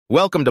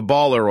Welcome to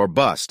Baller or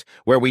Bust,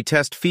 where we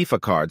test FIFA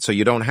cards so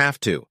you don't have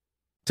to.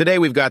 Today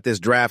we've got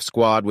this draft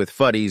squad with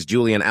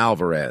Futties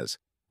Alvarez.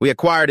 We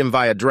acquired him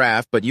via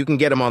draft, but you can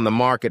get him on the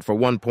market for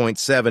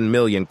 1.7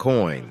 million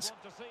coins.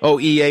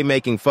 EA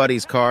making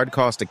Futties card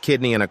cost a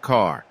kidney and a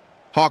car.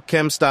 Hawk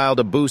Chem style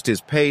to boost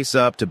his pace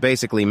up to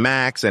basically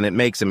max, and it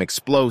makes him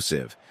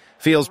explosive.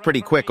 Feels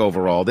pretty quick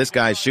overall. This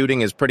guy's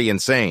shooting is pretty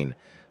insane.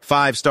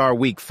 5-star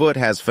weak foot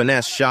has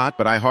finesse shot,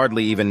 but I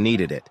hardly even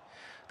needed it.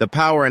 The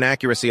power and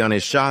accuracy on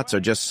his shots are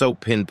just so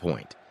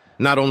pinpoint.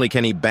 Not only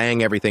can he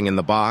bang everything in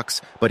the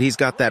box, but he's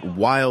got that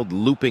wild,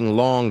 looping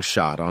long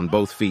shot on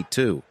both feet,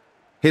 too.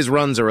 His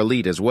runs are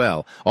elite as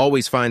well,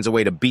 always finds a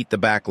way to beat the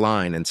back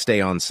line and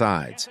stay on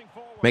sides.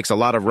 Makes a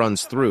lot of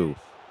runs through,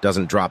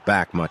 doesn't drop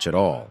back much at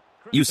all.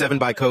 U7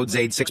 by code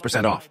ZAID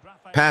 6% off.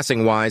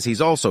 Passing-wise,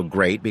 he's also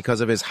great because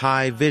of his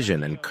high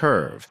vision and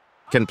curve.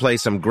 Can play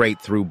some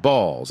great through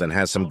balls and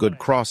has some good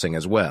crossing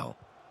as well.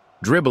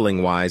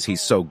 Dribbling-wise,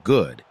 he's so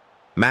good.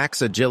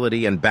 Max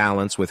agility and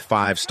balance with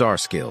 5-star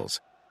skills.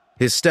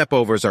 His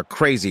stepovers are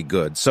crazy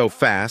good, so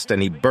fast,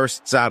 and he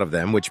bursts out of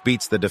them, which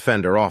beats the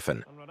defender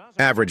often.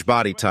 Average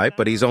body type,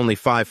 but he's only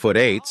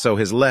 5'8", so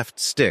his left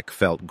stick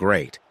felt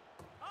great.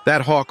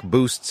 That Hawk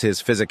boosts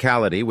his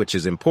physicality, which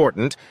is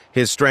important.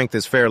 His strength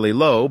is fairly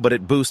low, but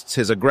it boosts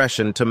his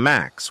aggression to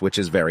max, which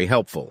is very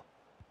helpful.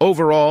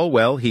 Overall,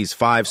 well, he's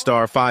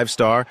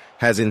 5-star,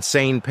 has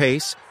insane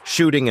pace,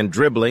 shooting and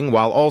dribbling,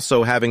 while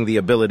also having the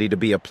ability to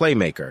be a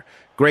playmaker.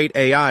 Great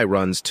AI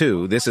runs,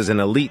 too. This is an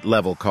elite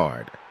level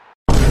card.